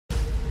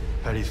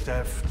petty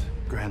theft,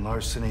 grand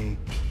larceny,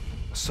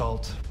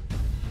 assault.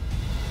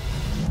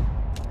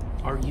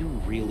 Are you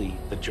really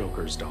the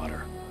Joker's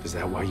daughter? Is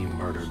that why you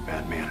murdered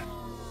Batman?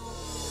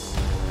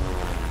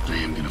 I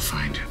am gonna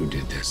find who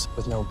did this.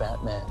 With no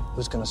Batman,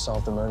 who's gonna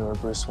solve the murder of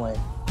Bruce Wayne?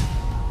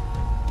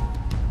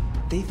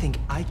 They think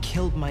I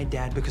killed my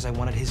dad because I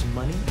wanted his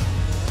money?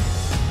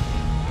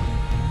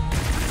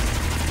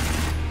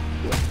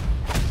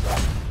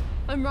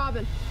 I'm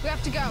Robin. We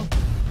have to go.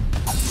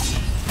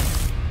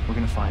 We're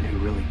gonna find who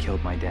really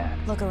killed my dad.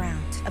 Look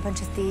around. A bunch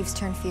of thieves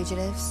turned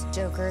fugitives.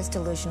 Joker's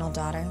delusional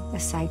daughter. A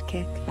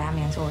sidekick.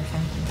 Batman's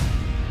orphan.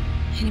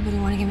 Anybody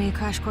want to give me a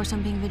crash course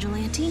on being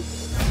vigilante?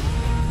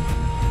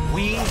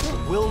 We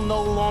will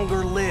no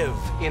longer live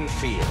in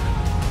fear.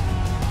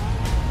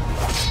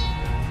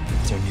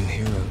 Their new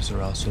heroes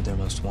are also their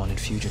most wanted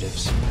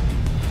fugitives.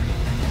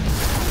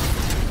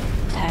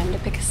 Time to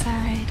pick a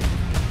side.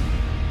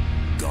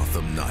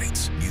 Gotham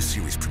Knights. New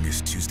series premieres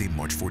Tuesday,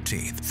 March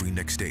 14th. Free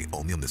next day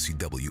only on the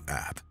CW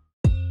app.